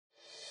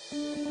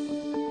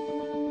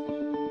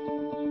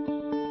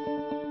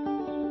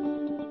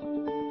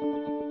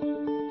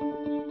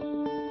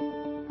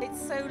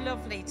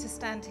lovely to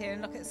stand here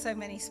and look at so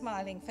many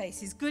smiling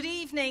faces. Good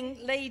evening,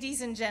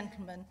 ladies and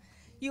gentlemen.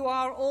 You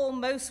are all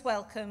most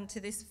welcome to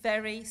this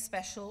very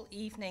special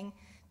evening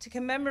to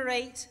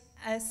commemorate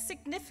a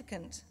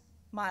significant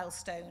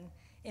milestone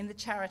in the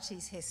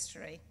charity's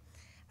history,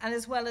 and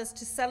as well as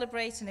to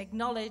celebrate and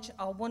acknowledge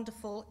our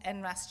wonderful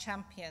NRAS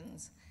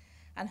champions,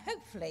 and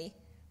hopefully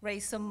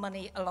raise some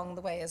money along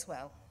the way as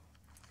well.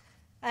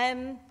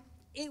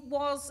 It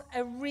was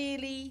a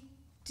really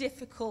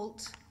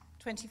difficult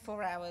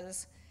 24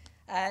 hours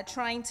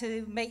trying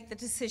to make the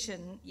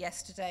decision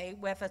yesterday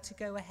whether to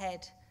go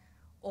ahead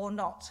or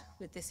not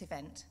with this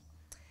event.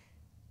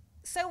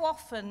 So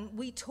often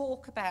we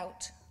talk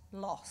about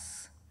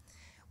loss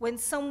when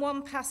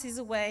someone passes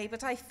away,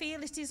 but I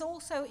feel it is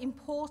also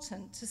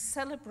important to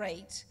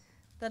celebrate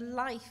the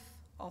life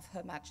of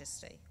Her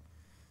Majesty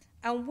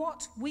and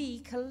what we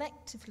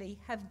collectively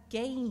have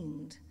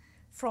gained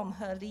from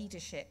her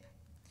leadership.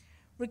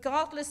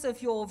 Regardless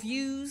of your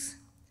views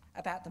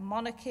about the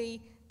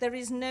monarchy, there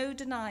is no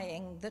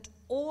denying that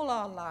all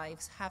our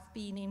lives have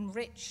been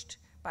enriched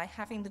by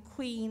having the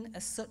Queen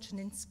as such an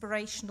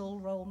inspirational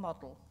role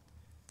model.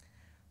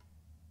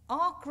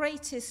 Our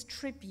greatest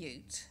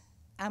tribute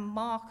and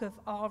mark of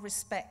our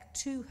respect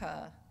to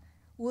her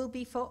will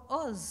be for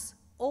us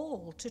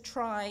all to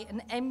try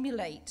and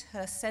emulate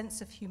her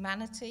sense of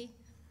humanity,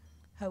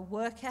 her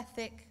work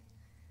ethic,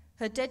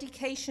 her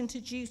dedication to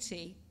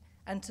duty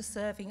and to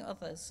serving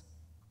others.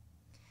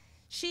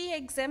 She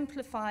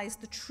exemplifies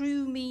the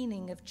true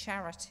meaning of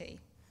charity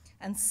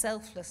and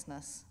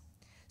selflessness.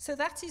 So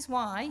that is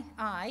why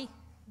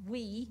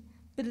we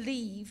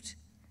believed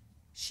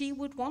she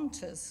would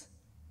want us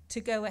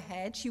to go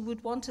ahead. She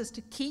would want us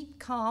to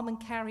keep calm and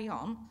carry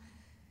on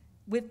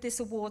with this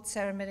award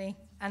ceremony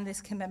and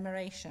this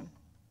commemoration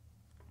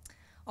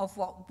of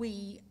what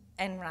we,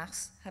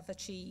 NRAS, have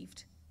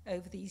achieved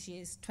over these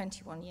years,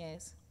 21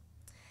 years.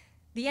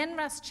 The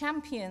NRAS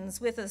champions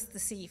with us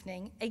this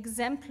evening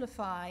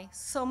exemplify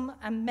some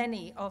and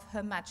many of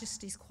Her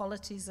Majesty's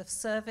qualities of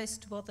service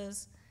to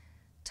others,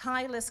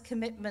 tireless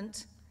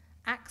commitment,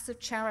 acts of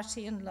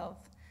charity and love.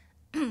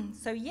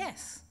 So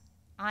yes,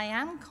 I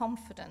am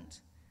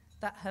confident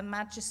that Her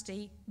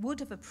Majesty would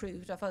have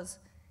approved of us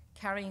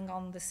carrying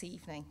on this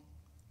evening.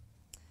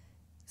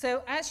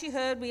 So as you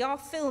heard, we are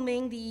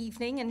filming the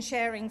evening and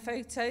sharing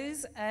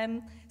photos,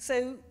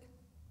 so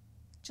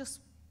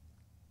just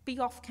be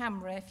off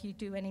camera if you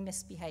do any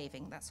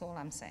misbehaving, that's all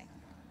I'm saying.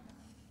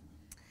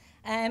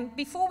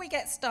 Before we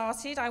get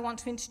started, I want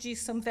to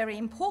introduce some very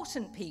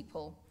important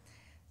people.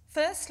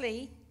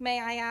 Firstly,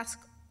 may I ask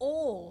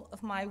all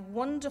of my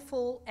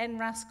wonderful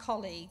NRAS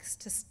colleagues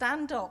to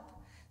stand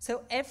up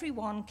so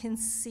everyone can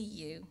see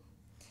you.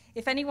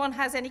 If anyone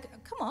has any,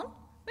 come on,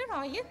 where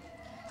are you?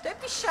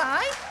 Don't be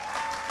shy.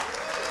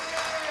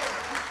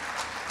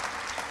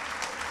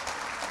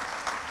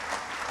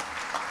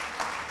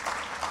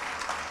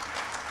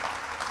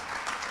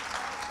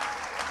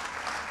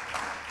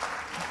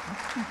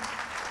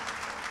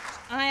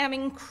 I am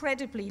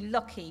incredibly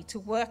lucky to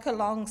work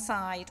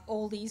alongside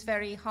all these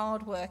very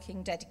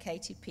hard-working,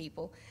 dedicated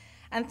people.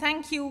 And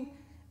thank you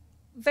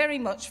very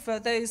much for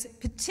those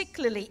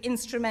particularly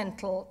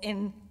instrumental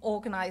in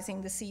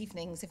organising this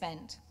evening's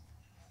event.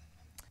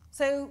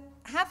 So,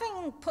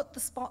 having put the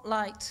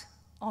spotlight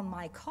on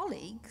my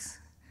colleagues,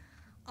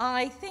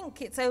 I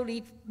think it's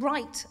only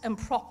right and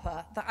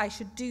proper that I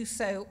should do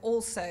so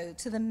also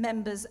to the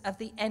members of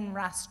the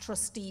NRAS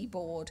Trustee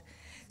Board.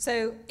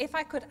 So, if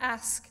I could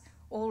ask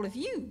all of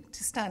you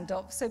to stand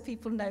up so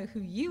people know who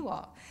you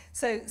are.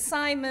 So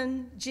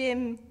Simon,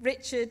 Jim,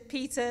 Richard,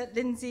 Peter,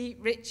 Lindsay,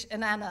 Rich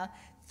and Anna,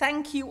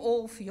 thank you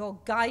all for your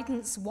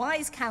guidance,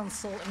 wise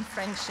counsel and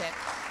friendship.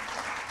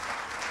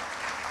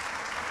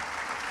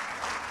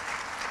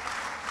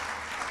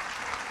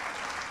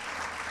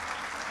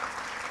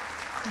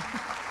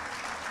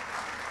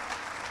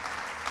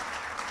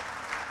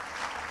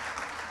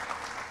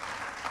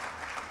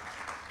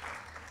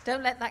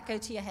 Don't let that go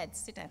to your head,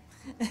 sit down.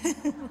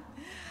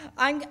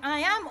 I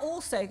am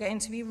also going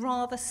to be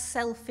rather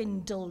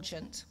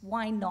self-indulgent.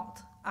 Why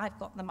not? I've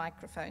got the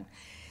microphone.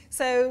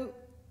 So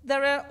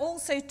there are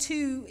also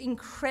two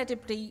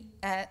incredibly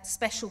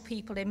special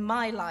people in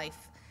my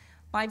life.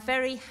 My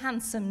very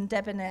handsome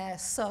debonair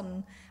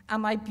son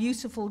and my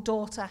beautiful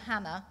daughter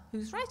Hannah,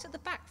 who's right at the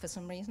back for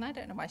some reason. I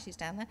don't know why she's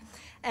down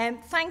there.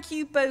 Thank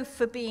you both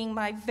for being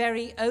my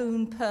very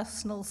own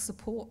personal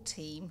support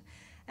team,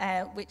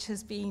 which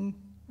has been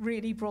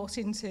really brought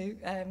into,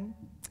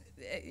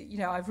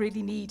 I've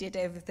really needed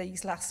over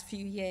these last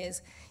few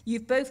years.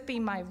 You've both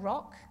been my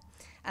rock,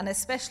 and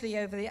especially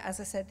over the,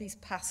 as I said, these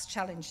past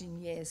challenging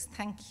years.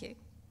 Thank you.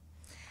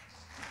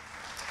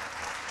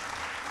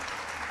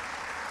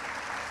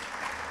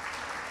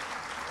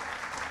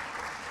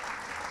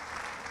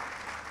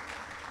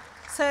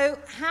 So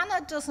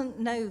Hannah doesn't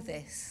know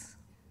this,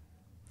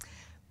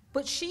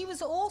 but she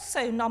was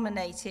also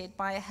nominated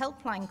by a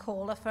helpline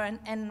caller for an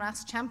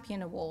NRAS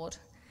Champion Award.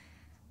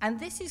 And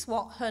this is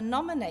what her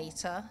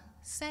nominator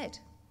said.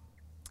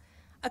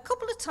 A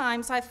couple of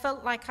times I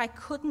felt like I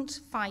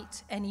couldn't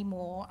fight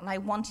anymore and I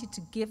wanted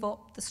to give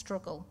up the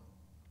struggle.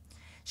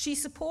 She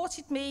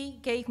supported me,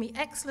 gave me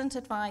excellent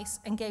advice,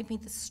 and gave me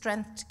the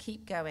strength to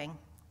keep going.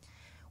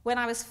 When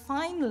I was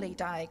finally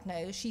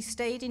diagnosed, she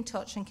stayed in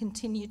touch and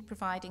continued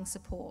providing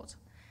support.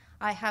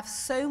 I have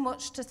so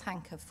much to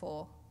thank her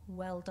for.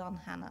 Well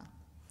done, Hannah.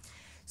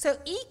 So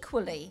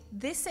equally,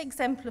 this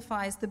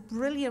exemplifies the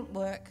brilliant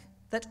work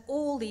that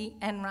all the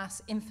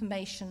NRAS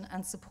information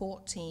and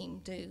support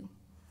team do.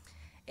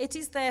 It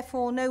is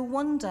therefore no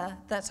wonder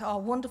that our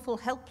wonderful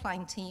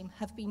helpline team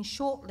have been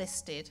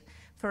shortlisted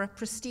for a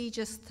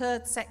prestigious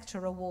third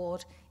sector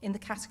award in the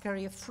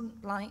category of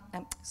Frontline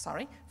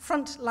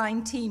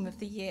Team of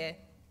the Year.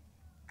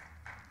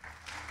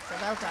 So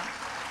well done.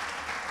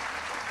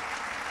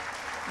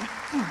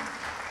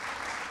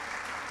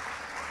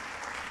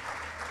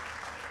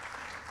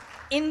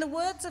 In the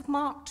words of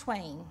Mark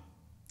Twain,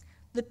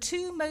 the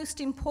two most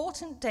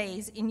important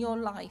days in your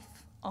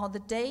life are the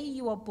day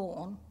you are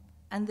born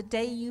and the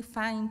day you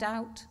find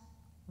out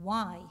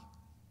why.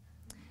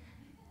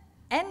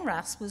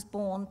 NRAS was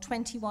born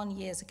 21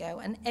 years ago,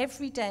 and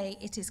every day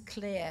it is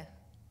clear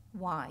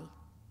why.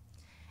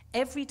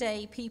 Every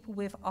day people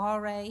with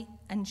RA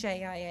and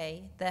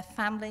JIA, their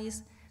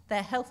families,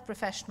 their health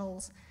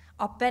professionals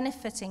are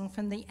benefiting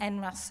from the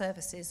NRAS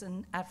services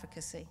and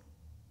advocacy.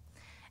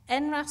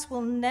 NRAS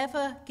will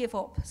never give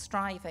up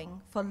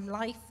striving for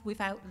life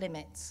without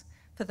limits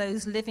for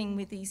those living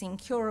with these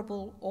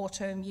incurable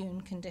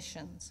autoimmune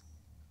conditions.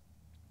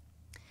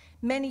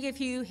 Many of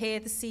you here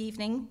this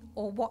evening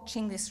or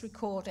watching this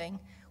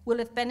recording will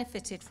have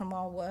benefited from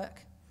our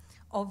work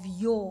of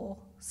your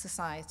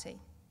society.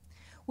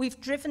 We've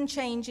driven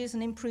changes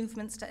and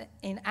improvements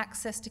in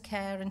access to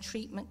care and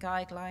treatment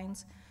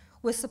guidelines.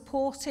 We're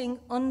supporting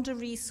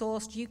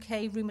under-resourced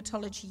UK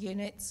rheumatology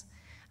units,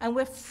 and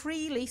we're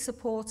freely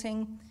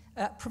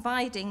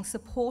providing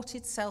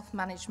supported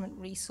self-management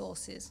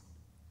resources.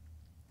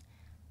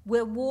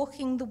 We're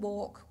walking the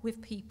walk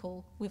with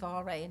people with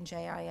RA and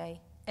JIA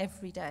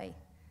every day.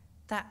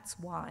 That's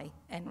why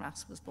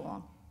NRAS was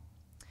born.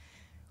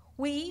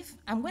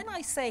 And when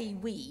I say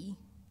we,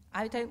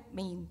 I don't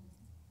mean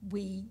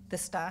we, the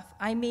staff,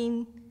 I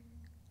mean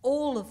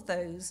all of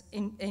those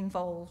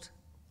involved,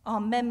 our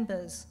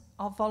members,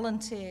 our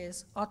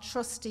volunteers, our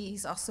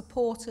trustees, our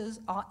supporters,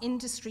 our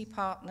industry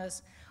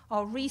partners,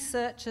 our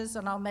researchers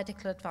and our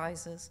medical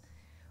advisors.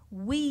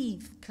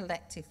 We've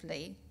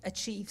collectively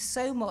achieved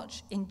so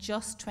much in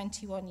just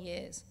 21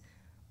 years,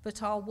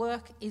 but our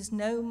work is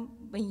no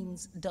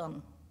means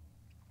done.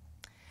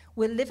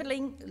 We're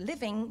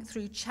living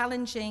through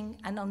challenging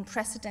and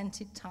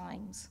unprecedented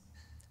times.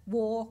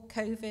 War,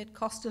 COVID,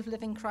 cost of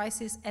living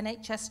crisis,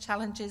 NHS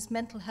challenges,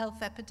 mental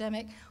health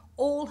epidemic,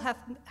 all have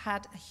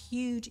had a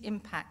huge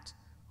impact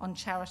on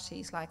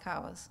charities like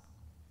ours,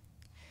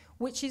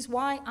 which is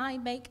why I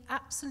make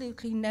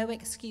absolutely no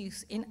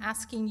excuse in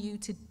asking you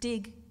to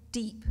dig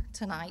deep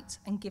tonight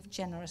and give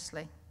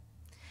generously.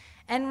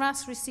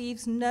 NRAS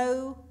receives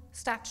no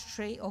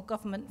statutory or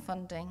government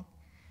funding.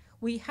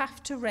 We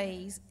have to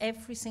raise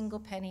every single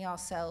penny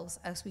ourselves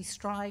as we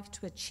strive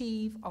to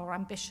achieve our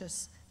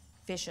ambitious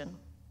vision.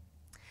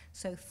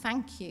 So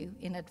thank you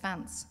in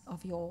advance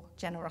of your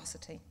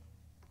generosity.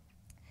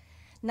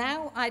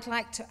 Now I'd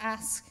like to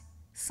ask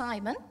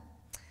Simon,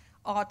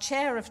 our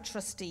Chair of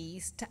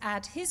Trustees, to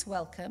add his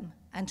welcome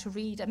and to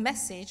read a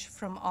message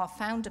from our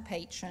founder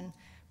patron,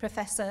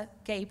 Professor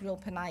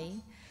Gabriel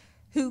Panayi,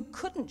 who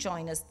couldn't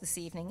join us this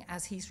evening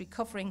as he's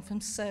recovering from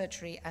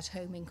surgery at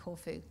home in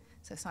Corfu.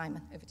 So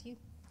Simon, over to you.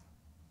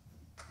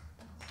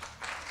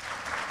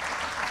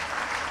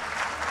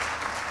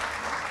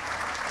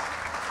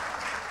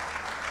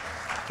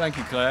 Thank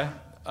you, Claire.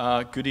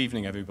 Good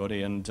evening,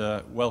 everybody, and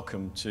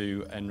welcome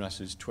to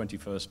NRAS's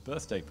 21st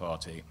birthday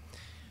party.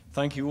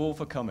 Thank you all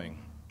for coming.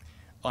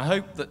 I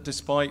hope that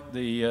despite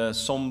the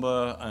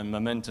somber and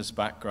momentous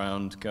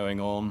background going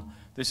on,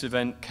 this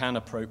event can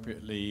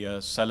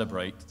appropriately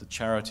celebrate the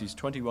charity's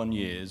 21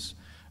 years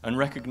and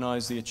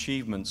recognise the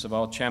achievements of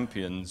our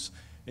champions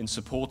in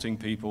supporting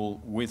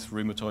people with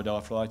rheumatoid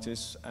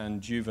arthritis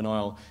and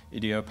juvenile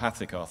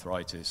idiopathic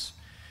arthritis.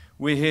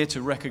 We're here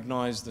to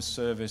recognise the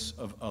service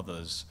of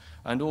others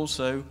and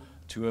also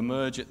to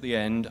emerge at the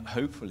end,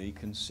 hopefully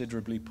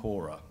considerably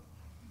poorer.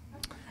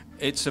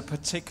 It's a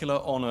particular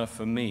honour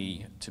for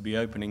me to be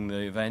opening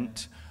the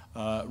event,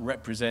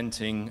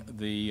 representing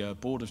the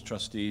Board of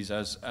Trustees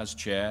as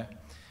Chair.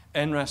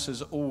 NRAS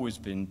has always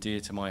been dear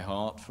to my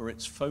heart for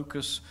its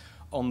focus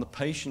on the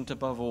patient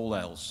above all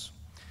else,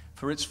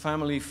 for its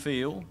family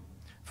feel,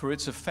 for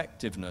its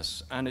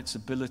effectiveness and its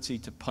ability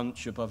to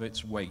punch above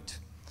its weight,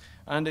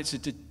 and its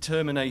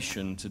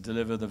determination to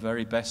deliver the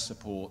very best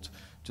support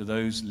to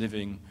those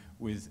living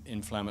with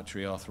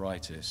inflammatory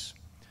arthritis.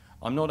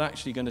 I'm not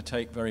actually going to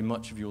take very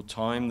much of your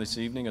time this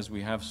evening as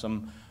we have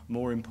some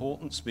more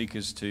important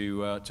speakers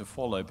to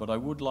follow, but I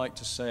would like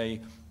to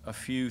say a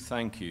few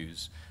thank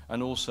yous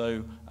and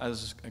also,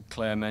 as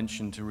Claire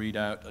mentioned, to read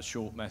out a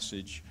short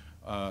message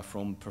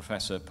from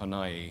Professor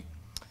Panayi.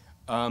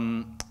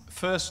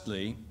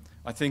 Firstly,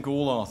 I think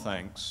all our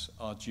thanks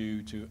are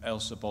due to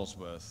Elsa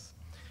Bosworth,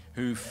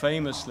 who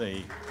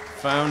famously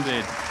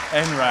founded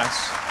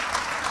NRAS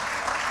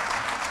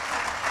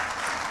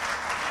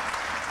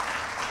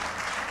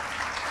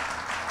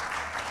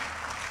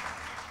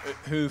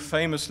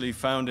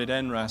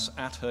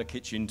at her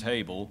kitchen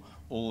table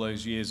all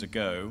those years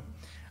ago.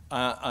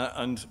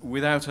 And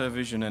without her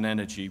vision and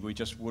energy, we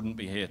just wouldn't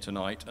be here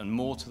tonight. And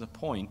more to the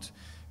point,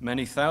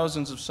 many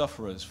thousands of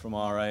sufferers from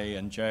RA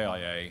and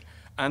JIA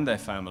and their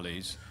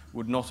families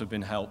would not have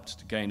been helped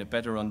to gain a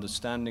better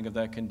understanding of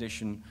their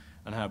condition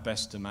and how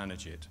best to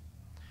manage it.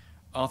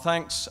 Our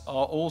thanks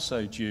are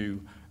also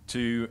due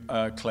to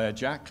Claire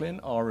Jacklin,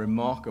 our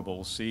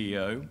remarkable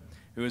CEO,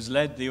 who has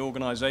led the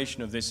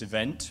organization of this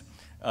event,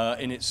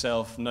 in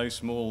itself no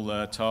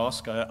small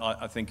task,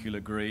 I think you'll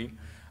agree,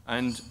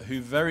 and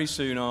who very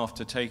soon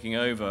after taking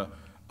over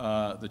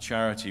the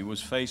charity was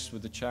faced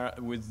with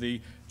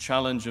the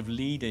challenge of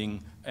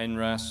leading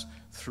NRAS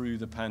through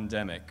the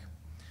pandemic.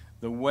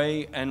 The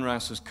way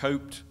NRAS has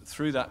coped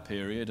through that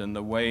period and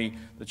the way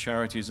the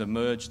charity has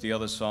emerged the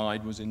other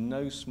side was in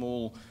no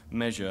small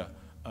measure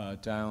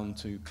down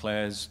to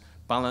Claire's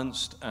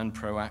balanced and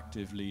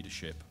proactive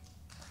leadership.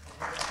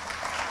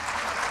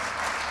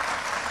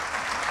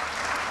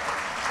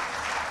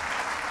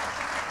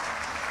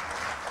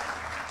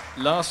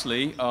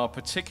 Lastly, our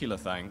particular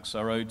thanks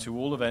are owed to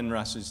all of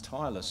NRAS's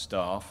tireless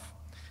staff,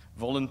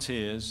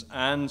 volunteers,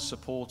 and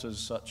supporters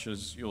such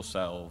as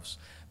yourselves.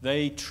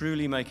 They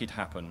truly make it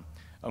happen,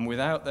 and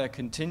without their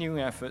continuing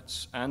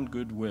efforts and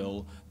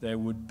goodwill, there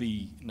would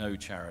be no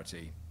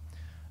charity.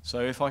 So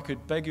if I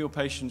could beg your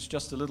patience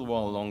just a little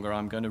while longer,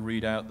 I'm going to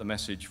read out the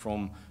message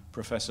from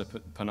Professor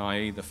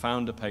Panayi, the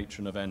founder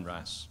patron of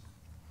NRAS.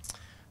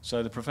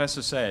 So the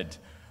professor said,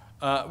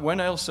 when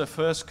Elsa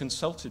first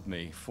consulted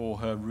me for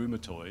her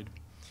rheumatoid,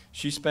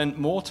 she spent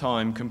more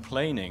time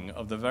complaining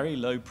of the very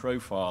low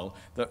profile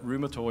that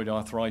rheumatoid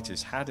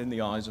arthritis had in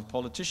the eyes of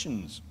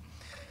politicians.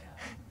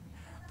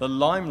 The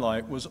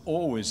limelight was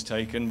always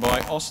taken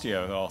by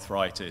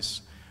osteoarthritis,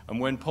 and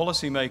when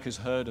policymakers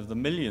heard of the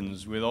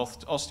millions with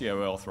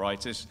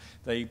osteoarthritis,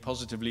 they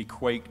positively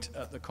quaked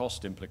at the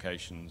cost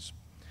implications.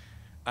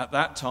 At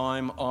that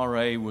time,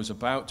 RA was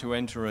about to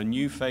enter a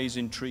new phase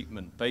in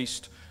treatment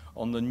based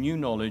on the new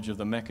knowledge of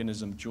the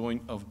mechanism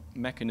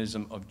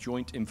of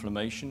joint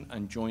inflammation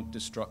and joint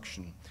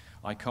destruction.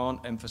 I can't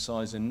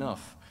emphasize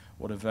enough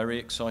what a very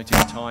exciting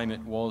time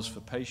it was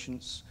for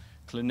patients,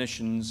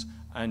 clinicians,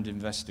 and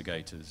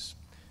investigators.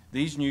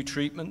 These new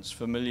treatments,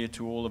 familiar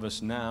to all of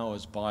us now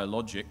as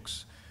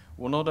biologics,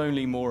 were not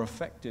only more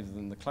effective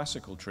than the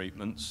classical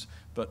treatments,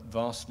 but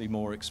vastly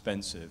more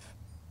expensive.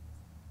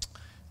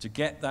 To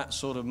get that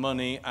sort of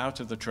money out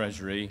of the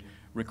Treasury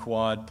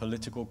required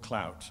political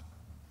clout.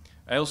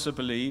 Elsa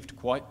believed,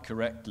 quite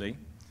correctly,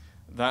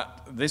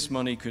 that this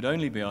money could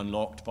only be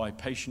unlocked by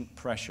patient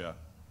pressure,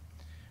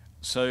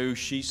 so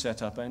she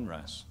set up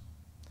NRAS.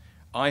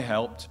 I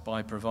helped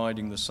by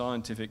providing the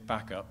scientific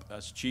backup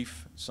as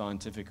Chief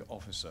Scientific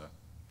Officer.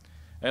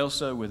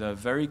 Elsa, with her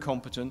very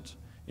competent,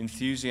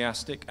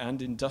 enthusiastic,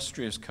 and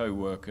industrious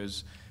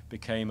co-workers,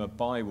 became a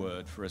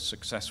byword for a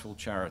successful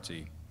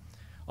charity.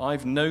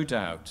 I've no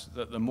doubt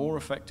that the more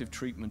effective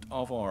treatment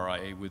of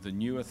RA with the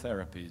newer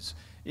therapies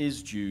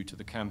is due to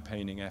the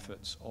campaigning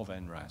efforts of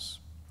NRAS.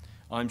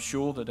 I'm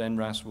sure that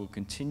NRAS will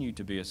continue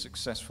to be a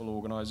successful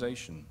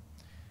organization.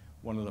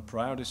 One of the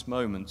proudest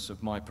moments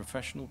of my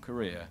professional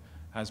career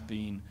has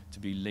been to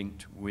be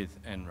linked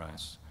with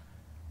NRAS.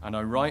 And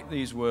I write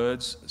these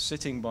words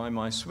sitting by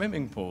my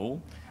swimming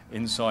pool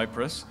in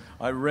Cyprus.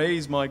 I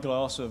raise my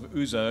glass of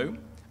ouzo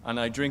and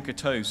I drink a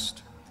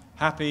toast.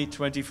 Happy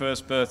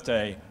 21st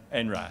birthday,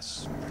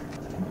 NRAS.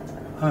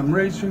 I'm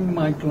raising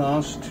my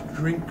glass to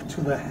drink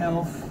to the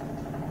health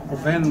of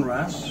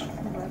NRAS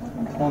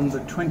on the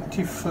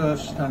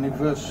 21st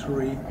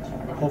anniversary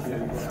of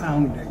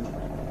founding.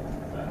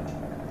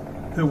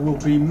 There will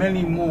be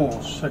many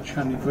more such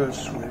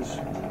anniversaries,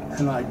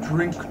 and I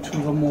drink to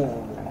them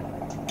all.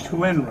 To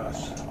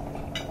NRAS.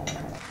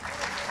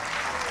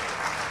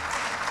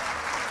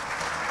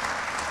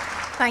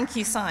 Thank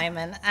you,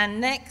 Simon. And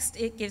next,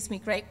 it gives me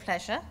great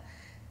pleasure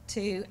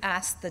to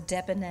ask the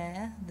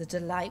debonair, the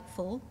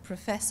delightful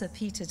Professor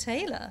Peter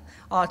Taylor,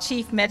 our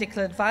Chief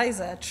Medical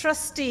Advisor,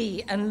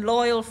 trustee and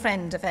loyal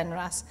friend of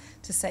NRAS,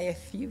 to say a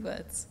few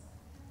words.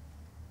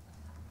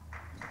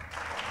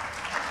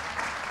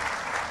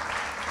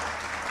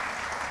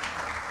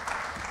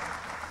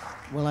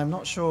 Well, I'm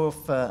not sure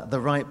if the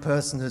right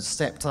person has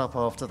stepped up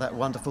after that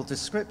wonderful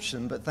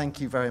description, but thank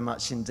you very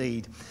much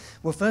indeed.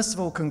 Well, first of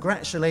all,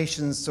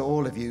 congratulations to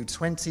all of you.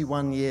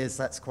 21 years,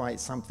 that's quite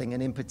something,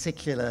 and in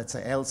particular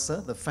to Elsa,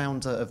 the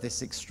founder of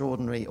this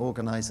extraordinary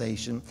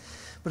organization.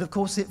 But of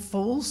course, it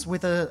falls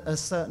with a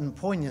certain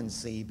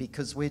poignancy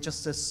because we're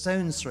just a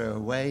stone's throw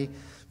away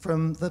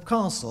from the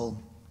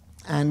castle.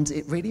 And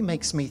it really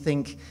makes me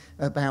think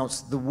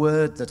about the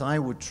word that I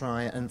would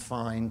try and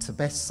find to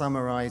best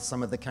summarize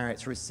some of the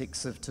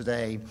characteristics of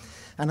today.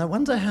 And I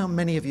wonder how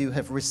many of you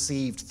have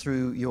received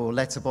through your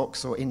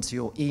letterbox or into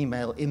your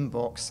email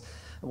inbox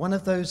one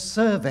of those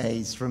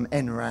surveys from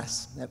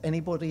NRAS. Have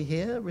anybody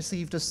here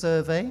received a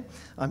survey?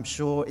 I'm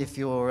sure if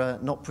you're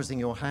not putting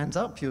your hand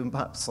up, you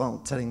perhaps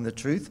aren't telling the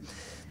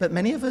truth. But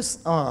many of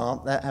us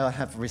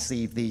have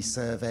received these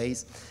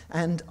surveys.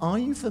 And are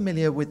you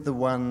familiar with the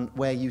one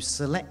where you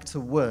select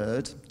a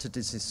word to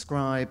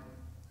describe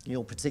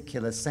your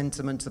particular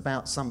sentiment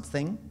about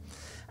something?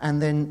 And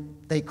then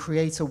they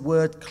create a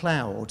word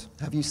cloud.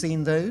 Have you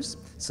seen those?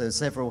 So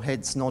several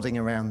heads nodding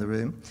around the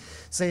room.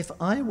 So if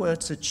I were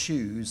to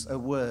choose a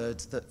word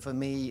that for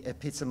me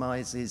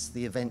epitomizes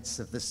the events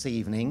of this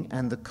evening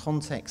and the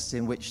context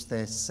in which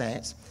they're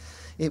set,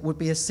 it would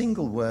be a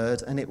single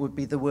word, and it would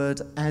be the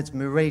word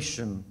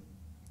admiration.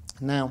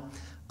 Now,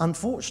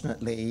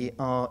 unfortunately,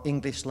 our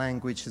English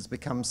language has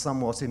become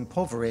somewhat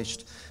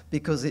impoverished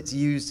because it's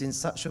used in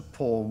such a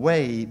poor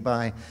way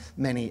by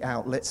many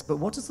outlets. But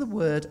what does the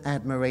word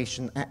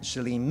admiration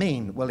actually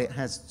mean? Well, it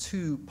has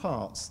two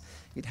parts.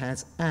 It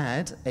has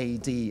ad,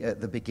 A-D,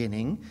 at the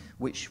beginning,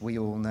 which we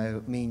all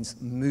know means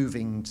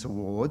moving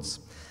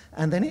towards.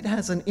 And then it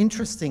has an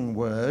interesting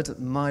word,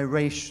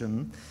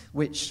 miration,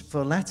 which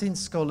for Latin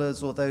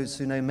scholars or those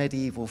who know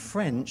medieval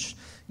French,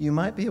 you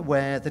might be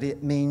aware that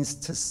it means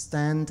to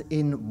stand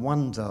in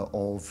wonder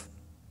of.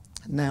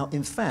 Now,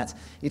 in fact,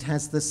 it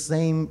has the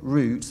same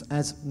root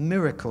as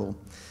miracle.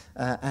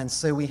 And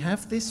so we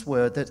have this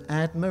word that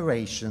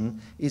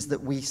admiration is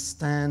that we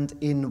stand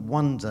in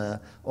wonder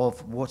of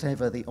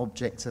whatever the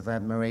object of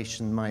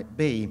admiration might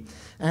be.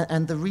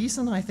 And the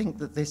reason I think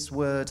that this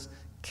word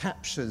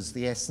captures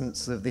the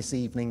essence of this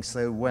evening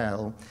so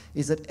well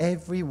is that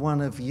every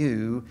one of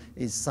you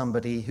is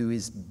somebody who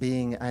is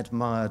being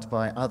admired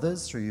by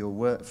others through your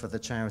work for the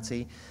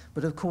charity.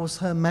 But of course,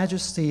 Her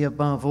Majesty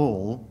above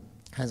all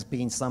has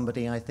been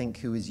somebody, I think,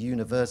 who is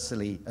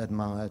universally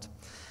admired.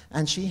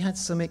 And she had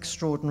some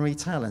extraordinary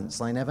talents.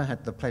 I never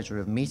had the pleasure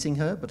of meeting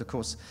her, but of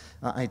course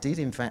I did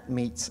in fact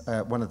meet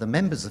one of the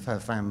members of her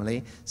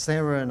family.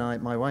 Sarah and I,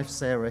 my wife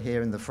Sarah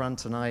here in the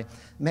front, and I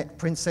met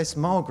Princess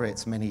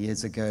Margaret many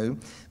years ago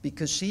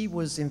because she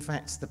was in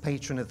fact the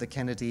patron of the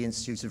Kennedy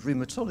Institute of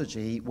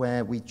Rheumatology,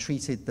 where we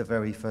treated the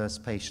very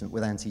first patient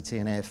with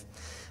anti-TNF.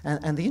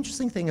 And the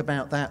interesting thing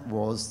about that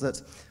was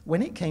that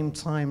when it came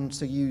time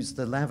to use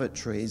the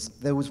lavatories,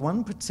 there was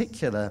one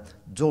particular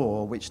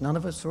door which none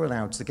of us were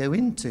allowed to go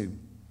into.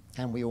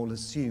 And we all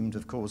assumed,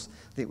 of course,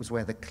 that it was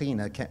where the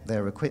cleaner kept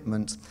their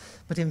equipment.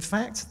 But in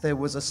fact, there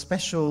was a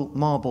special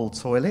marble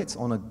toilet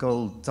on a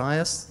gold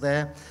dais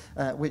there,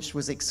 which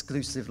was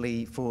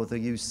exclusively for the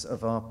use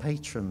of our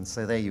patrons.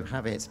 So there you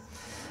have it.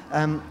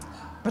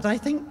 But I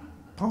think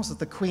part of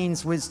the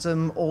Queen's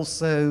wisdom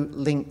also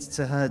linked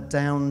to her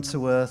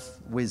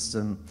down-to-earth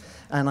wisdom.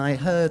 And I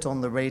heard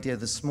on the radio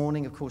this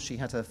morning, of course, she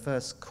had her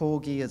first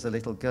corgi as a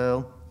little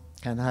girl,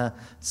 and her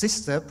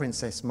sister,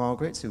 Princess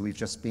Margaret, who we've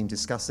just been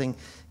discussing,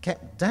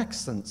 kept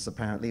dachshunds,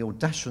 apparently, or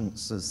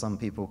dachshunds, as some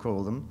people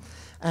call them.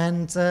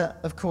 And,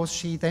 of course,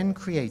 she then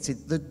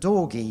created the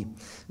doggy.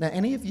 Now,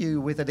 any of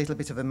you with a little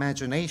bit of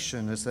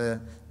imagination at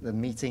a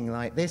meeting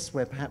like this,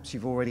 where perhaps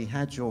you've already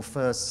had your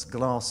first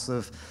glass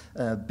of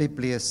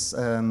Biblious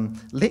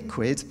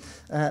liquid,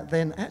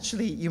 then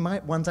actually you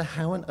might wonder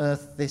how on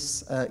earth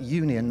this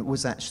union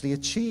was actually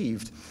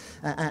achieved.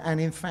 And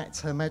in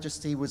fact, Her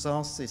Majesty was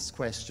asked this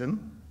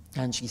question,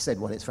 and she said,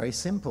 well, it's very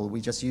simple.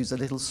 We just use a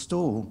little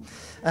stool.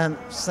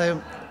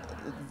 So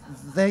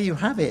there you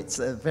have it,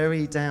 a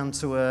very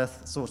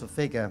down-to-earth sort of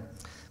figure.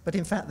 But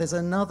in fact, there's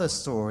another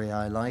story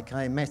I like.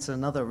 I met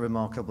another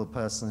remarkable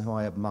person who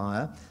I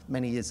admire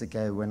many years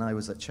ago when I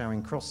was at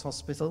Charing Cross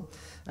Hospital.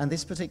 And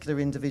this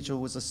particular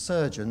individual was a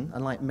surgeon,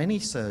 and like many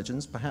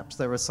surgeons, perhaps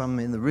there are some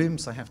in the room,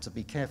 so I have to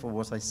be careful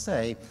what I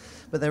say,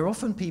 but they're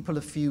often people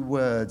of few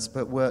words,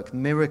 but work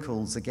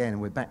miracles, again,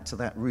 we're back to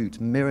that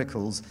root,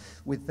 miracles,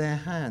 with their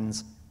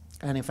hands.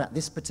 And in fact,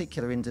 this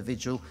particular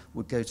individual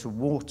would go to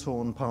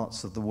war-torn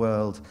parts of the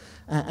world,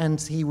 and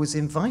he was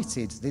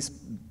invited. This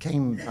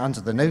came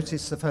under the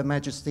notice of Her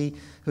Majesty,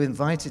 who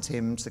invited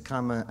him to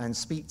come and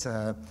speak to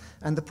her.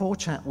 And the poor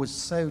chap was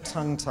so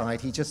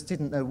tongue-tied, he just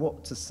didn't know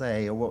what to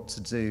say or what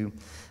to do.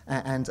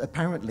 And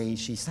apparently,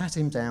 she sat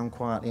him down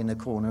quietly in a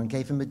corner and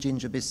gave him a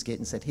ginger biscuit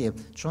and said, here,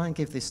 try and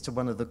give this to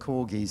one of the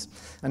corgis.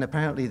 And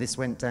apparently, this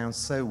went down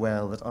so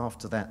well that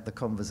after that, the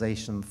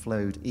conversation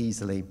flowed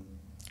easily.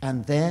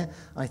 And there,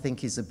 I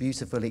think, is a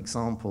beautiful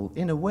example,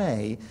 in a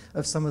way,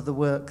 of some of the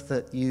work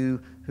that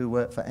you who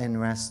work for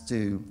NRAS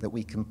do, that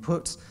we can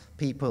put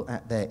people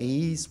at their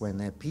ease when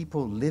they're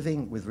people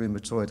living with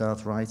rheumatoid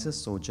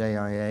arthritis or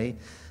JIA,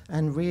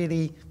 and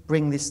really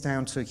bring this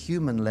down to a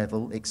human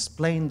level,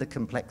 explain the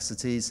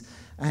complexities,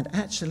 and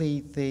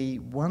actually the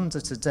wonder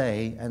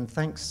today, and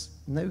thanks,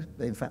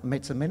 in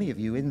fact, to many of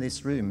you in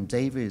this room,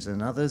 David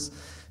and others,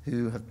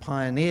 who have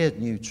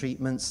pioneered new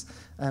treatments,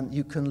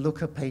 you can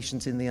look a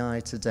patient in the eye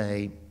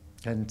today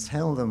and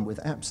tell them with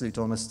absolute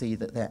honesty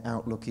that their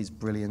outlook is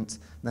brilliant.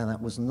 Now,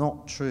 that was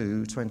not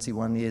true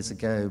 21 years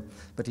ago,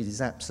 but it is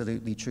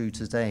absolutely true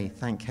today,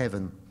 thank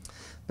heaven.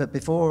 But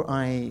before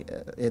I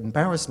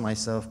embarrass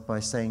myself by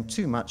saying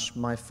too much,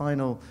 my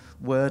final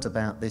word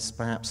about this,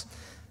 perhaps,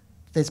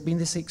 There's been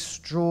this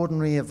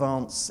extraordinary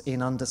advance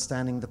in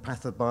understanding the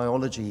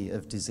pathobiology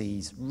of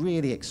disease,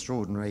 really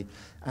extraordinary,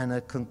 and a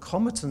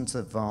concomitant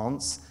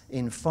advance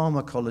in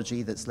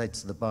pharmacology that's led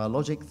to the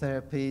biologic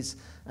therapies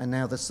and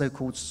now the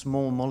so-called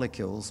small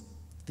molecules.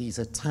 These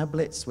are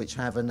tablets which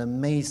have an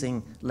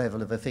amazing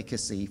level of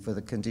efficacy for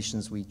the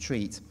conditions we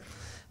treat.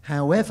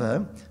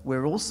 However,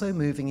 we're also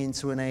moving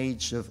into an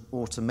age of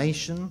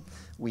automation.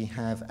 We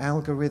have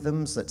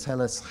algorithms that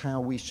tell us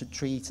how we should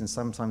treat and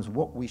sometimes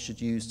what we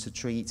should use to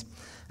treat.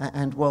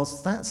 And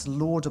whilst that's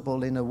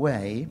laudable in a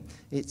way,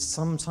 it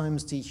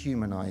sometimes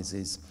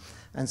dehumanizes.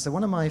 And so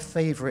one of my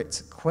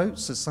favorite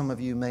quotes, as some of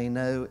you may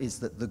know, is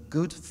that the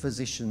good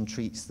physician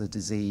treats the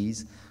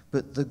disease,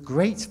 but the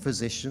great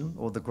physician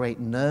or the great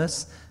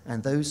nurse,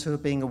 and those who are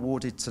being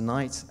awarded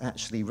tonight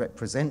actually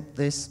represent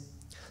this.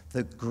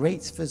 The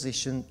great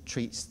physician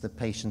treats the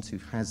patient who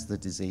has the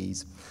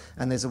disease.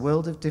 And there's a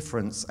world of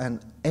difference,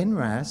 and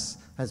NRAS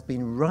has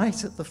been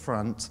right at the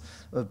front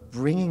of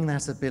bringing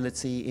that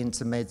ability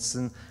into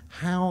medicine.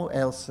 How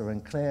Elsa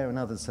and Claire and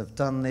others have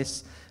done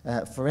this.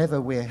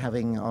 Forever we're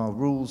having our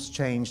rules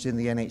changed in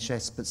the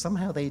NHS, but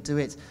somehow they do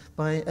it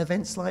by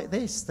events like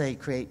this. They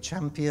create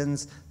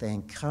champions, they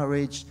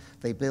encourage,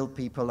 they build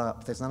people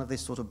up. There's none of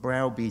this sort of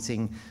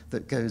browbeating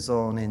that goes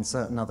on in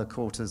certain other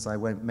quarters I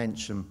won't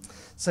mention.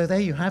 So there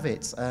you have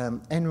it.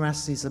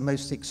 NRAS is a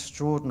most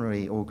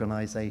extraordinary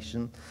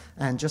organisation,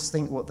 and just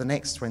think what the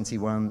next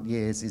 21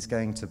 years is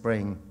going to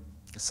bring.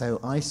 So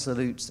I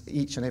salute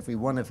each and every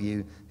one of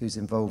you who's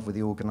involved with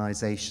the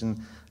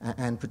organisation,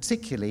 and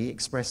particularly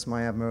express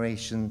my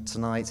admiration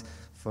tonight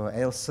for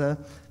Elsa,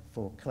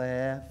 for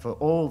Claire, for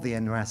all the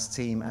NRAS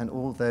team, and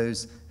all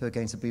those who are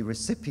going to be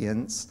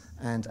recipients,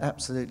 and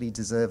absolutely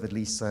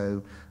deservedly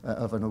so,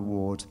 of an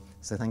award.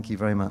 So thank you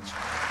very much.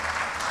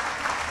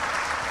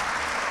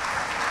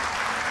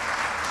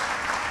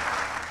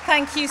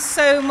 Thank you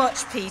so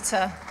much,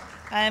 Peter.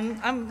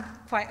 I'm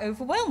quite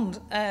overwhelmed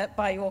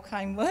by your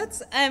kind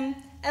words.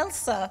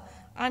 Elsa,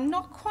 I'm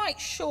not quite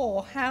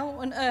sure how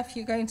on earth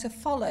you're going to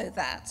follow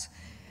that.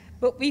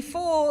 But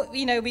before,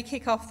 we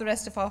kick off the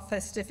rest of our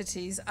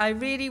festivities, I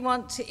really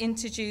want to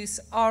introduce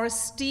our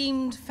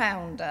esteemed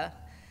founder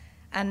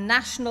and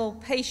national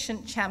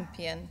patient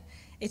champion.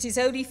 It is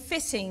only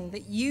fitting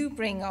that you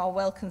bring our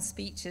welcome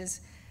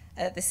speeches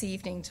this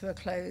evening to a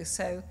close.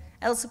 So,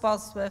 Elsa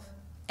Bosworth,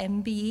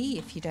 MBE,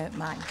 if you don't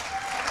mind.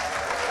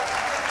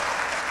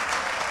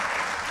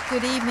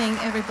 Good evening,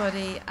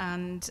 everybody,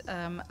 and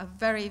a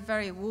very,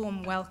 very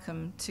warm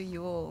welcome to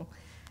you all.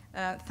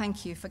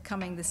 Thank you for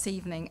coming this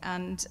evening,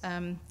 and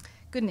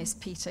goodness,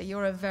 Peter,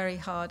 you're a very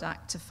hard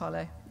act to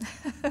follow.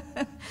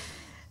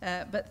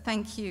 But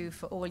thank you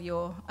for all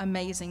your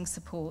amazing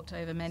support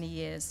over many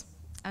years,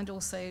 and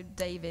also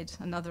David,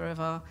 another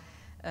of our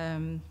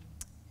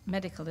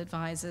medical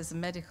advisors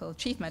and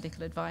chief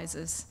medical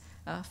advisors,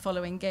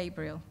 following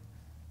Gabriel.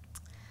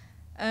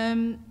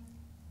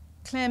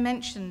 Claire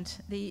mentioned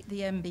the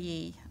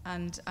MBE,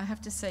 and I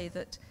have to say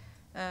that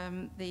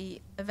the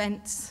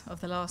events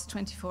of the last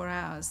 24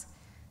 hours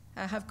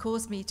have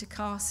caused me to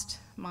cast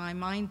my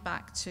mind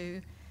back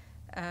to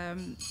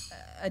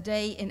a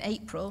day in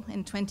April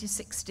in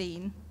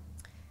 2016.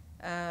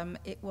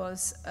 It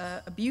was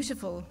a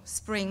beautiful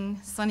spring,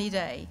 sunny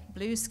day,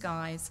 blue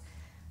skies,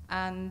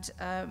 and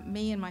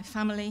me and my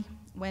family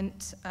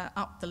went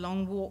up the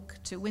long walk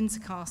to Windsor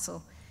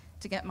Castle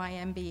to get my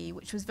MBE,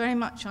 which was very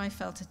much, I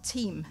felt, a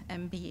team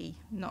MBE,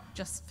 not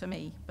just for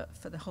me, but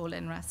for the whole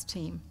NRAS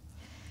team.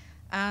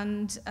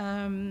 And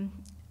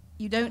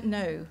you don't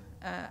know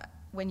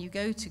when you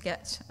go to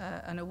get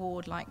an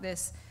award like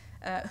this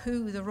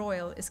who the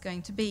royal is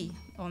going to be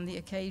on the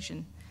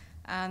occasion.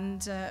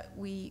 And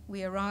we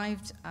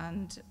arrived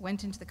and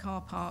went into the car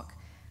park,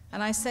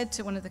 and I said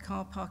to one of the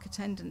car park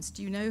attendants,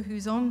 "Do you know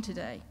who's on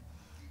today?"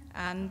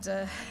 And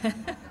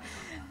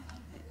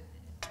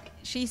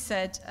she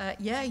said,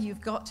 "Yeah,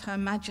 you've got Her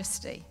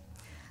Majesty."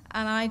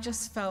 And I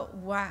just felt,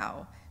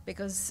 wow,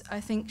 because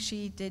I think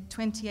she did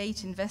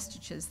 28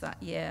 investitures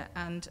that year,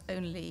 and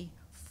only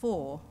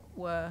 4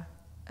 were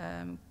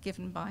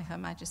given by Her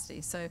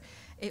Majesty. So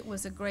it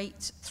was a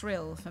great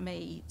thrill for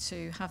me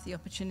to have the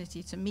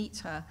opportunity to meet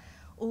her,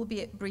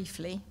 albeit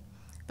briefly,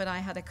 but I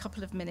had a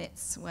couple of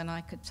minutes when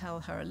I could tell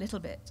her a little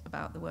bit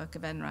about the work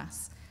of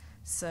NRAS.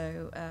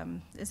 So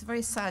it's a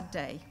very sad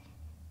day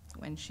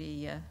when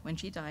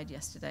she died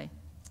yesterday.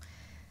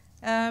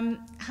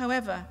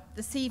 However,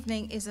 this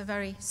evening is a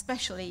very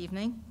special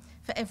evening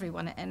for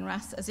everyone at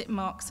NRAS, as it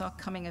marks our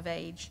coming of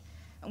age,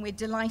 and we're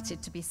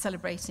delighted to be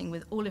celebrating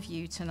with all of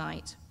you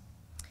tonight.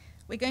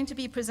 We're going to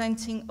be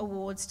presenting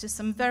awards to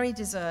some very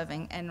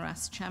deserving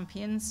NRAS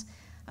champions,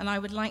 and I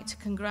would like to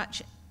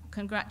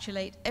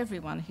congratulate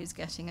everyone who's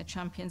getting a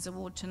Champions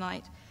Award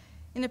tonight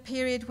in a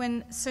period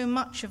when so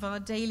much of our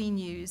daily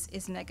news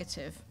is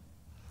negative.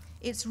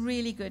 It's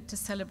really good to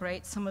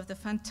celebrate some of the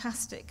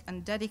fantastic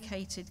and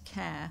dedicated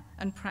care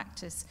and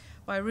practice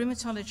by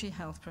rheumatology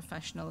health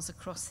professionals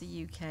across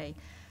the UK,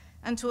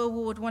 and to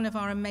award one of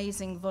our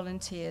amazing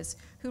volunteers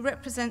who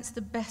represents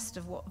the best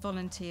of what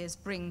volunteers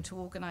bring to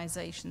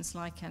organisations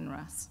like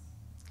NRAS.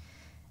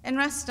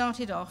 NRAS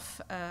started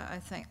off, I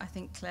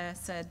think Claire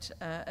said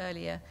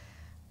earlier,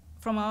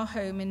 from our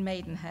home in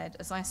Maidenhead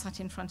as I sat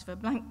in front of a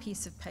blank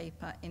piece of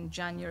paper in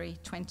January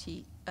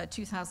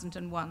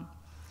 2001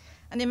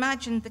 and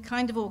imagined the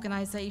kind of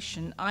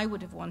organisation I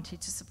would have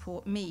wanted to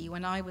support me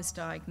when I was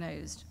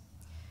diagnosed.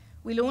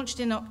 We launched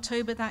in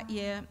October that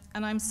year,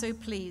 and I'm so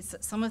pleased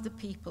that some of the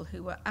people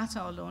who were at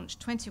our launch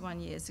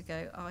 21 years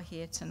ago are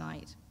here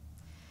tonight.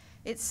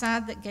 It's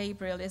sad that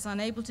Gabriel is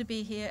unable to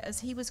be here as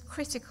he was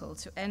critical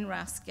to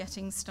NRAS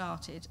getting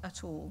started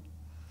at all.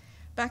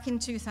 Back in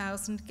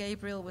 2000,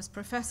 Gabriel was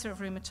Professor of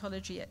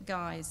Rheumatology at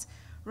Guy's,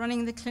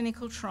 running the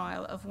clinical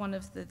trial of one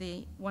of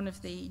the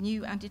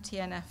new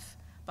anti-TNF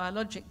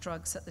biologic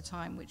drugs at the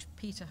time, which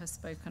Peter has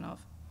spoken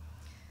of.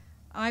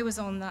 I was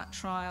on that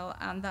trial,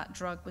 and that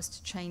drug was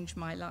to change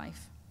my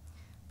life.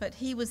 But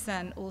he was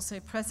then also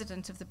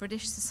president of the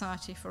British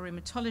Society for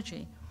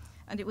Rheumatology,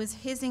 and it was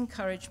his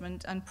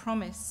encouragement and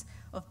promise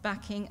of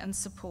backing and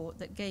support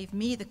that gave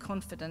me the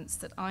confidence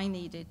that I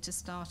needed to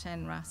start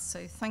NRAS.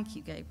 So thank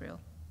you, Gabriel.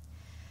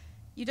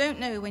 You don't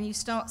know when you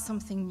start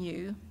something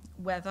new,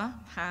 whether,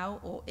 how,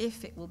 or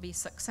if it will be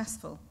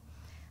successful.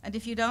 And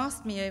if you'd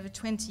asked me over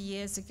 20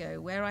 years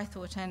ago where I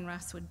thought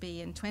NRAS would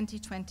be in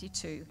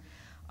 2022,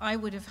 I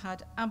would have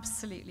had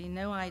absolutely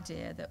no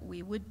idea that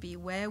we would be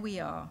where we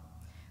are,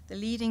 the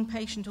leading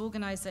patient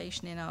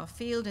organisation in our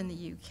field in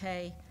the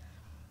UK,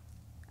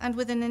 and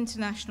with an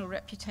international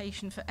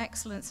reputation for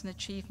excellence and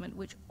achievement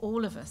which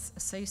all of us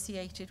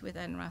associated with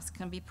NRAS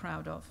can be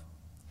proud of.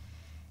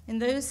 In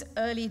those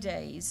early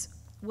days,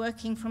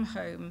 working from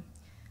home,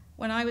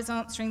 when I was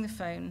answering the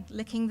phone,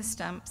 licking the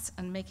stamps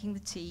and making the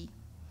tea,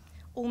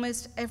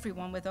 almost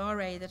everyone with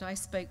RA that I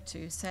spoke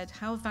to said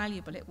how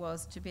valuable it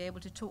was to be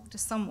able to talk to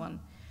someone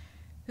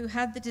who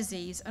had the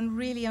disease and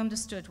really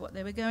understood what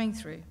they were going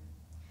through.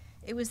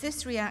 It was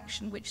this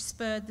reaction which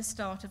spurred the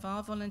start of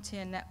our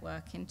volunteer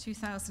network in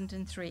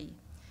 2003,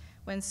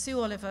 when Sue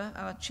Oliver,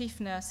 our chief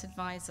nurse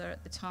advisor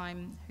at the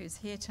time, who's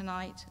here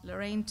tonight,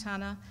 Lorraine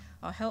Tanner,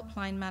 our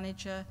helpline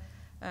manager,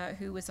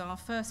 who was our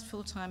first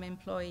full-time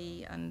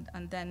employee and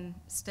then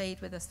stayed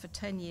with us for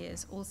 10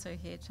 years, also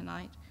here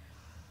tonight.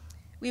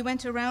 We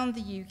went around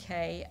the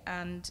UK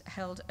and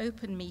held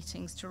open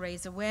meetings to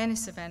raise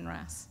awareness of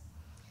NRAS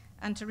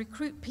and to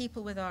recruit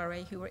people with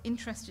RA who were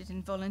interested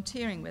in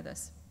volunteering with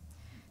us.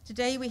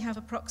 Today we have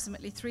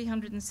approximately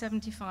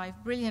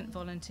 375 brilliant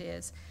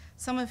volunteers,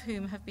 some of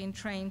whom have been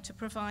trained to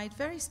provide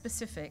very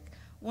specific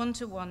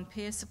one-to-one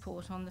peer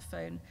support on the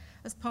phone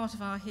as part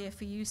of our Here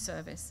For You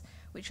service,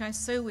 which I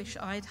so wish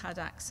I'd had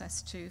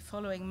access to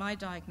following my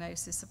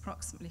diagnosis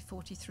approximately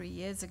 43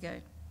 years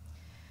ago.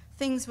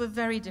 Things were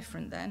very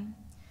different then.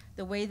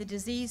 The way the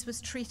disease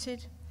was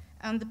treated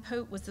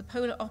was the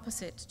polar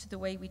opposite to the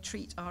way we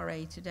treat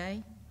RA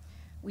today.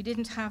 We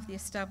didn't have the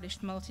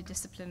established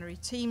multidisciplinary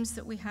teams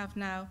that we have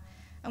now,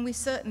 and we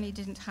certainly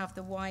didn't have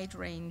the wide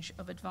range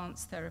of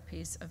advanced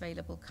therapies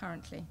available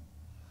currently.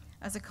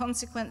 As a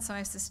consequence,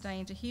 I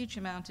sustained a huge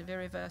amount of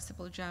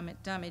irreversible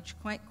damage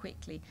quite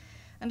quickly,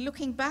 and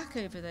looking back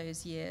over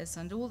those years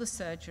and all the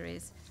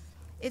surgeries,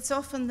 it's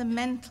often the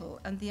mental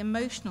and the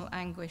emotional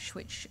anguish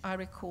which I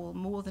recall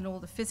more than all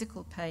the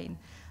physical pain,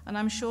 and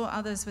I'm sure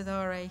others with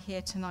RA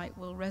here tonight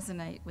will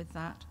resonate with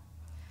that.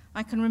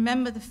 I can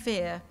remember the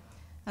fear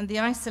and the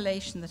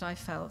isolation that I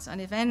felt, and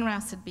if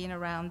NRAS had been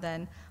around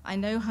then, I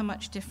know how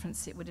much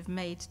difference it would have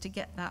made to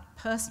get that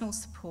personal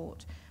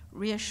support,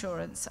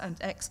 reassurance, and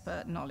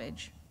expert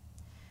knowledge.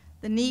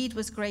 The need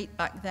was great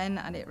back then,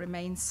 and it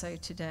remains so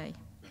today.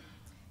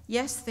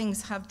 Yes,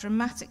 things have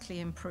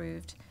dramatically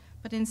improved,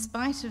 but in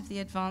spite of the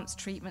advanced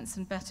treatments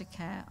and better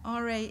care,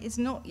 RA is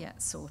not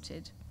yet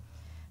sorted.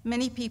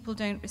 Many people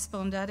don't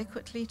respond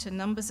adequately to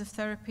numbers of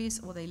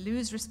therapies, or they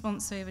lose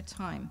response over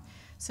time,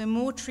 so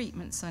more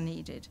treatments are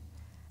needed.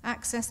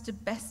 Access to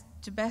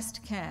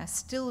best care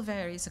still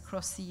varies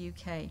across the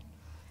UK,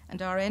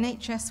 and our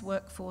NHS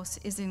workforce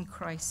is in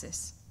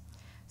crisis.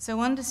 So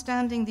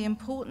understanding the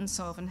importance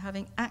of and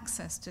having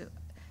access to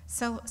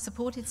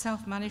supported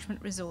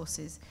self-management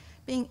resources,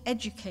 being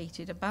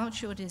educated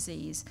about your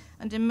disease,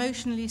 and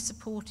emotionally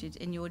supported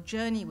in your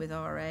journey with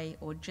RA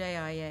or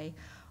JIA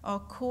are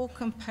core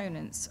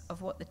components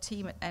of what the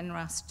team at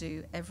NRAS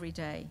do every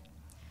day.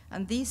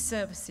 And these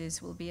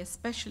services will be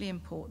especially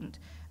important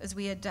as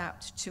we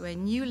adapt to a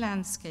new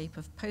landscape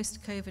of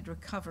post-COVID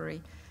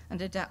recovery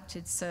and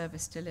adapted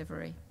service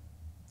delivery.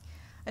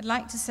 I'd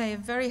like to say a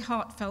very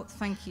heartfelt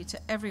thank you to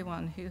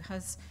everyone who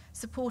has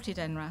supported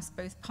NRAS,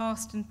 both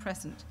past and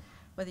present,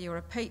 whether you're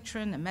a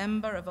patron, a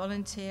member, a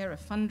volunteer, a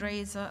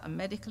fundraiser, a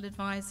medical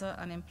advisor,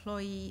 an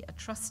employee, a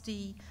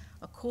trustee,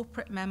 a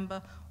corporate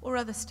member, or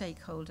other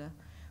stakeholder.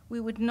 We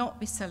would not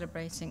be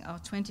celebrating our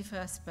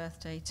 21st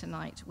birthday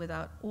tonight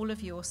without all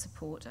of your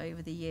support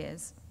over the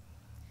years.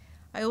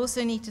 I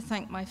also need to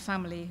thank my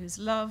family, whose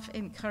love,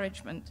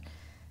 encouragement,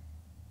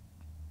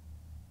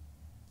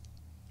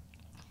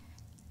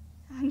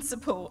 and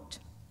support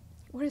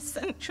were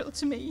essential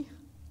to me,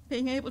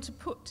 being able to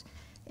put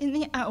in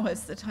the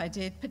hours that I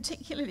did,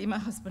 particularly my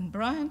husband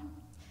Brian.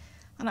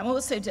 And I'm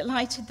also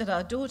delighted that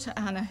our daughter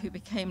Anna, who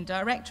became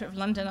Director of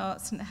London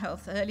Arts and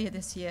Health earlier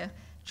this year,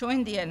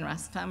 joined the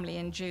NRAS family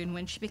in June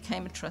when she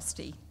became a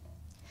trustee.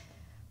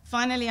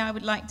 Finally, I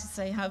would like to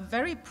say how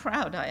very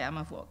proud I am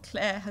of what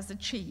Claire has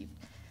achieved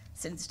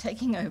since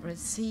taking over as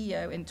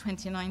CEO in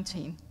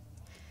 2019,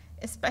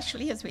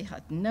 especially as we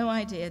had no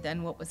idea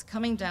then what was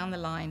coming down the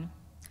line.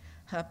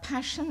 Her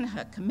passion,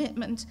 her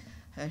commitment,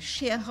 her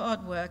sheer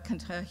hard work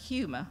and her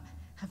humour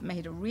have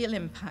made a real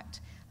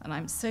impact, and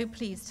I'm so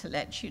pleased to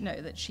let you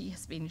know that she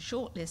has been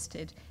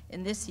shortlisted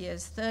in this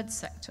year's Third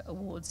Sector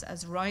Awards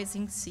as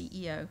Rising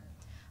CEO,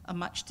 a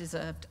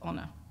much-deserved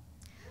honour.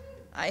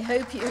 I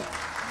hope you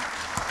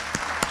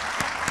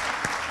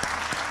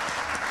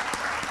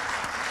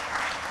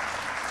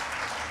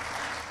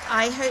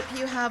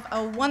have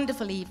a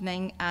wonderful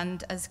evening,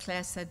 and as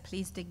Claire said,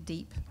 please dig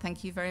deep.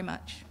 Thank you very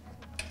much.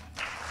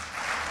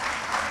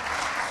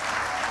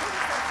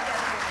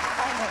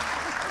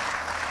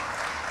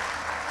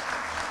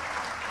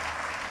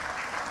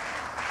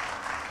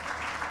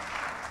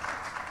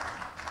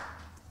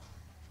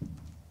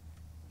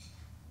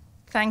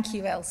 Thank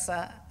you,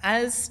 Elsa.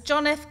 As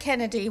John F.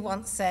 Kennedy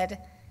once said,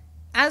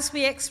 as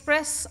we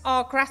express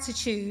our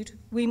gratitude,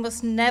 we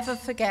must never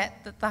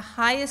forget that the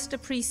highest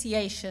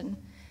appreciation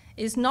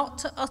is not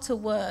to utter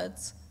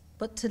words,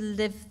 but to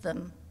live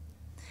them.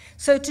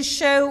 So to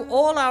show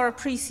all our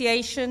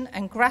appreciation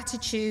and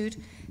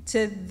gratitude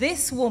to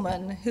this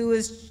woman who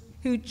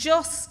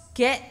just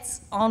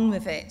gets on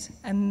with it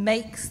and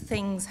makes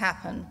things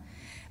happen,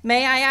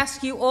 may I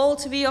ask you all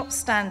to be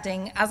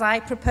upstanding as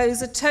I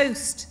propose a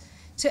toast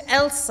to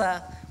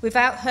Elsa.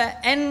 Without her,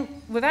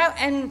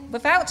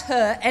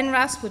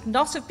 NRAS would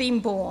not have been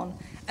born.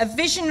 A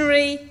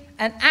visionary,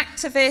 an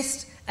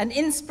activist, an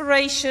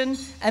inspiration,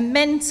 a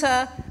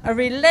mentor, a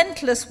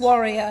relentless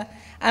warrior,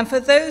 and for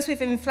those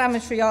with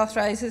inflammatory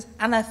arthritis,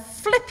 and a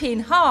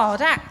flipping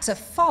hard act to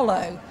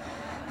follow.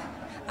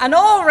 An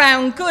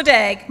all-round good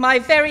egg, my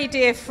very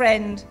dear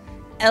friend,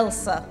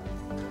 Elsa.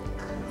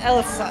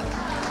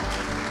 Elsa.